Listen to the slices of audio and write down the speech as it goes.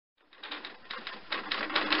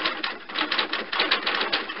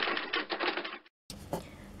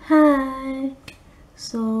Hi,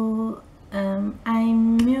 so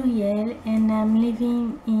I'm Murielle and I'm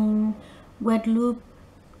living in Guadeloupe,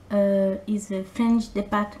 is a French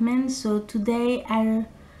department. So today I'll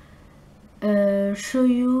show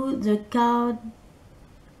you the card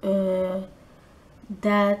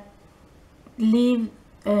that live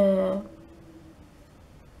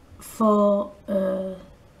for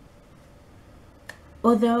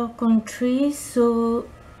other countries. So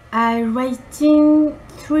I writing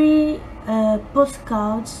three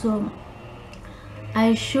postcards. So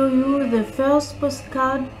I show you the first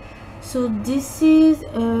postcard. So this is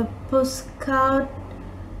a postcard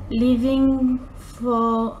living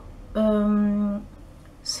for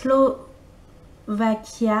Slovakia.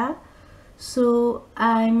 So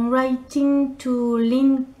I'm writing to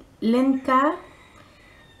Lenka,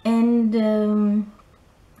 and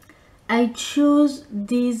I choose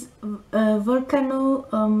this volcano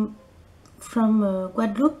from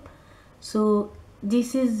Guadeloupe. So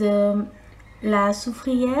this is La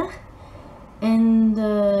Soufrière, and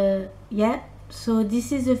yeah, so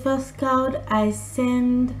this is the first card I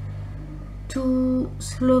send to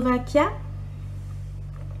Slovakia.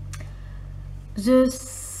 The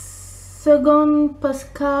second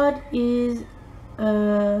postcard is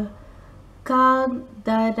a card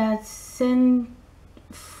that I sent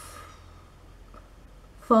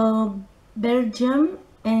for Belgium,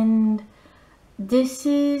 and this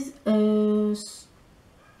is a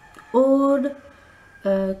old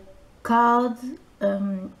card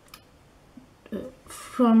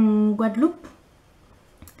from Guadeloupe.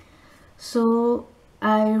 So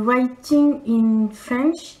I writing in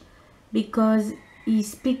French because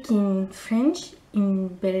he's speaking French in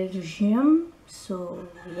Belgium. So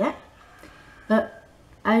yeah,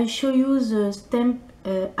 I show you the stamp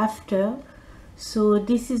after. So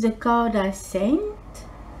this is a card I sent,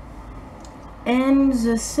 and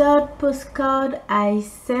the third postcard I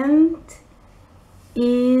sent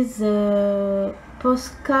is a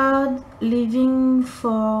postcard living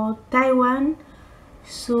for Taiwan.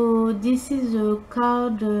 So this is a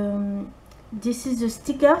card, this is the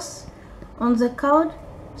stickers on the card,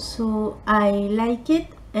 so I like it,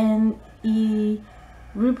 and it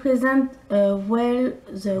represents well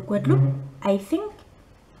the Guadeloupe, I think.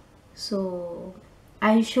 So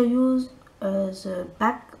I show you the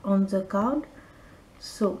back on the card.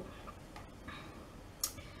 So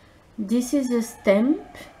this is a stamp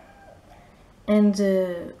and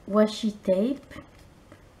the washi tape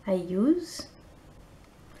I use.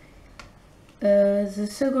 The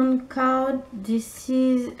second card, this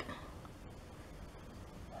is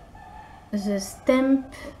the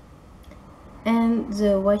stamp and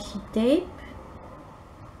the washi tape,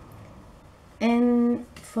 and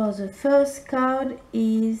for the first card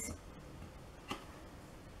is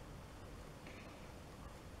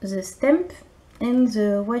the stamp and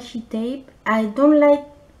the washi tape. I don't like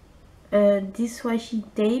this washi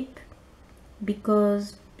tape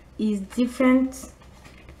because it's different,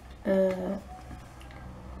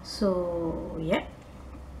 so yeah.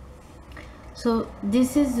 So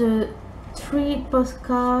this is the three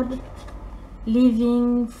postcard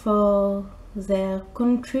living for their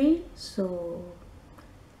country. So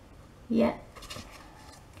yeah,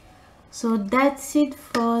 so that's it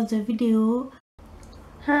for the video.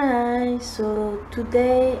 Hi, so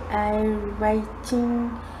today I'm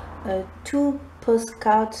writing two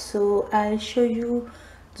postcards. So I'll show you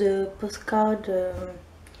the postcard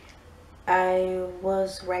I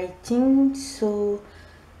was writing. So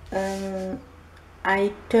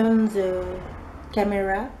I turn the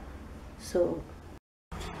camera. So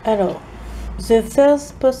alors, the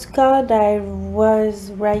first postcard I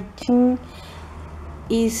was writing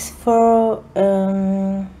is for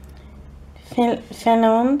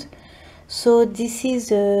Finland. So this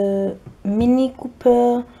is a Mini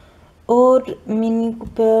Cooper, old Mini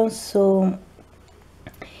Cooper. So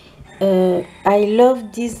I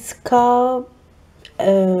love this car.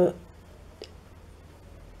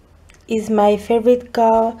 Is my favorite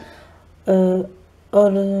car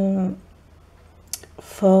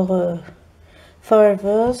for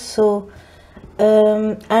forever. So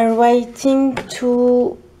I'm writing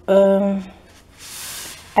to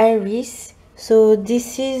Iris. So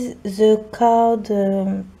this is the card,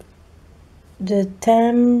 the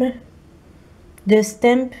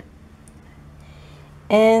stamp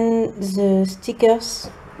and the stickers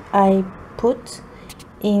I put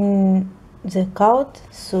in the card.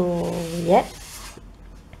 So yeah,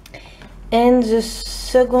 and the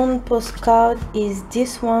second postcard is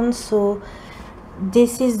this one. So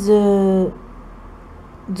this is the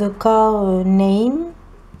car name.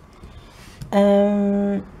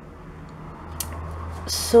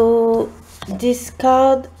 So this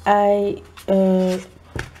card I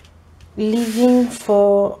living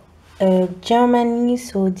for Germany,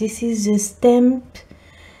 so this is the stamp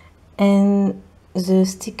and the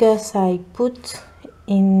stickers I put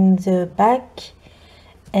in the back.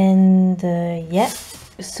 And yeah,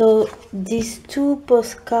 so these two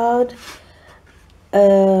postcards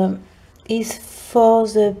is for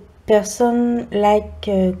the person like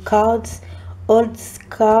cards, old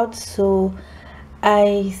cards, so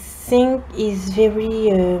I think is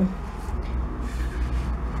very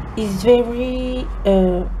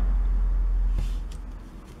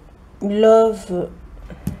love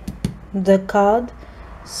the card.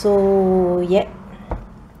 So yeah,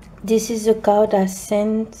 this is the card I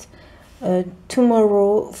sent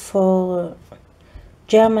tomorrow for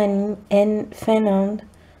Germany and Finland.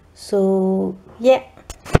 So yeah,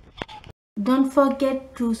 don't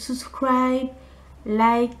forget to subscribe,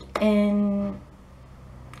 like and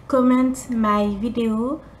comment my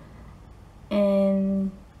video,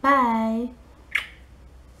 and bye.